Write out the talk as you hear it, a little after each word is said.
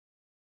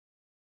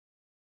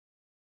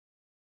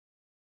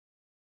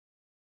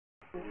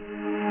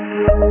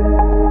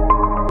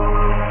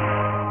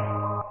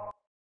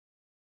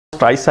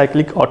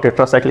Tricyclic or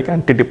tetracyclic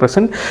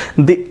antidepressant,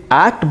 they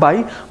act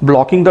by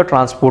blocking the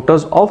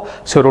transporters of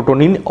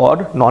serotonin or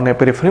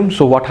norepinephrine.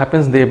 So what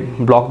happens, they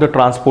block the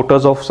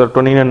transporters of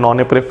serotonin and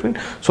norepinephrine,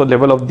 so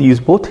level of these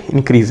both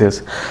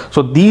increases.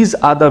 So these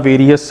are the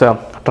various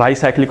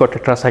tricyclic or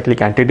tetracyclic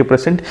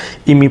antidepressant: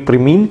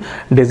 Imipramine,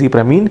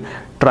 Desipramine,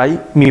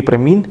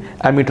 Trimipramine,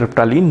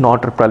 Amitriptyline,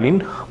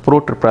 Nortriptyline,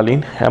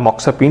 Protriptyline,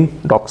 Amoxapine,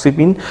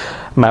 Doxepin,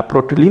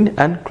 Maprotiline,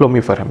 and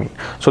Clomipramine.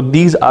 So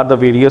these are the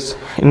various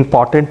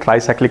important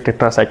tricyclic,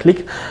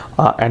 tetracyclic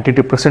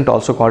antidepressant,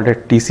 also called as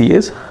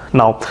TCAs.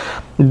 Now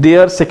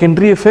their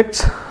secondary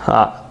effects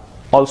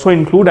also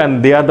include,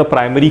 and they are the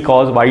primary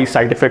cause why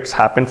side effects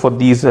happen for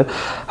these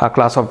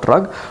class of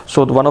drug.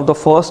 So one of the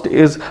first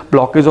is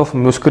blockage of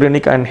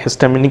muscarinic and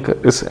histaminic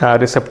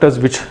receptors,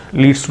 which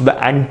leads to the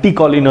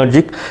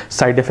anticholinergic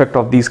side effect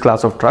of these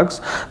class of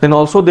drugs. Then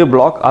also they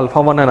block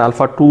alpha-1 and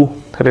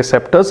alpha-2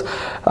 receptors,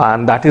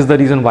 and that is the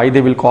reason why they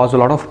will cause a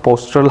lot of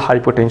postural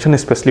hypotension,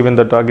 especially when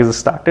the drug is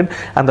started.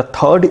 And the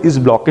third is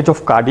blockage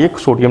of cardiac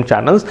sodium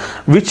channels,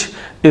 which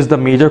is the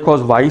major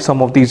cause why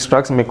some of these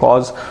drugs may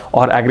cause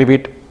or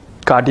aggravate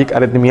cardiac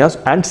arrhythmias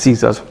and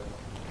seizures.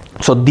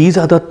 So these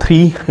are the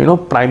three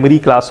primary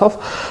class of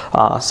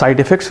side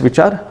effects which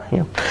are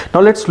here.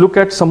 Now let's look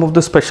at some of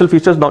the special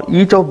features. Now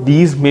each of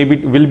these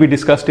will be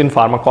discussed in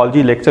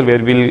pharmacology lecture,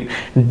 where we'll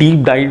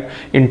deep dive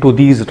into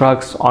these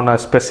drugs on a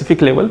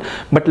specific level,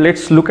 but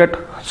let's look at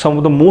some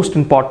of the most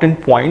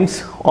important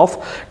points of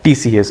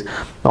TCAs.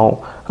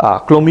 Now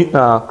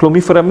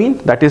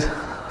Clomipramine, that is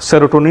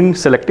serotonin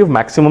selective,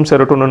 maximum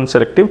serotonin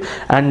selective,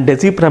 and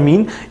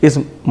Desipramine is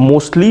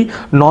mostly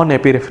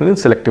non-epinephrine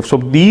selective. So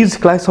these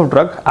class of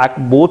drug act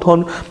both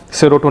on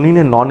serotonin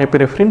and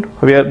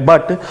non-epinephrine,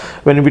 but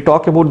when we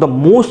talk about the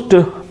most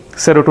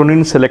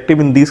serotonin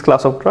selective in these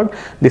class of drug,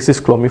 this is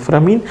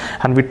Clomipramine,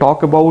 and we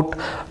talk about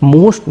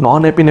most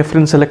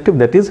non-epinephrine selective,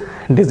 that is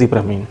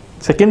Desipramine.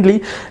 Secondly,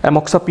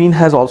 Amoxapine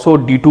has also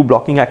D2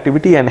 blocking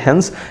activity, and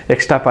hence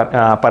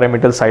extra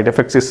pyramidal side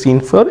effects is seen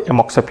for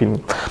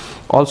Amoxapine.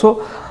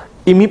 Also,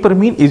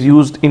 Imipramine is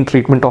used in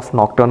treatment of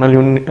nocturnal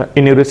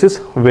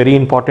enuresis, very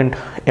important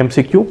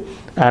MCQ.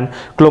 And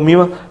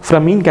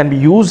Clomipramine can be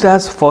used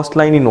as first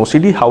line in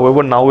OCD.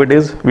 However,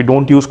 nowadays we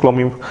don't use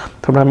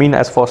Clomipramine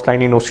as first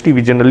line in OCD.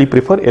 We generally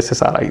prefer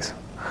SSRIs.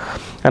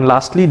 And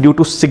lastly, due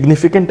to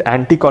significant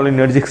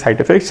anticholinergic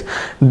side effects,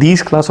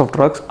 these class of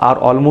drugs are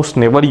almost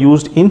never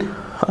used in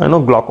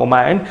glaucoma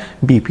and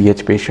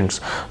BPH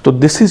patients. So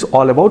this is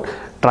all about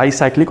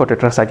tricyclic or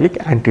tetracyclic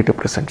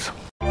antidepressants.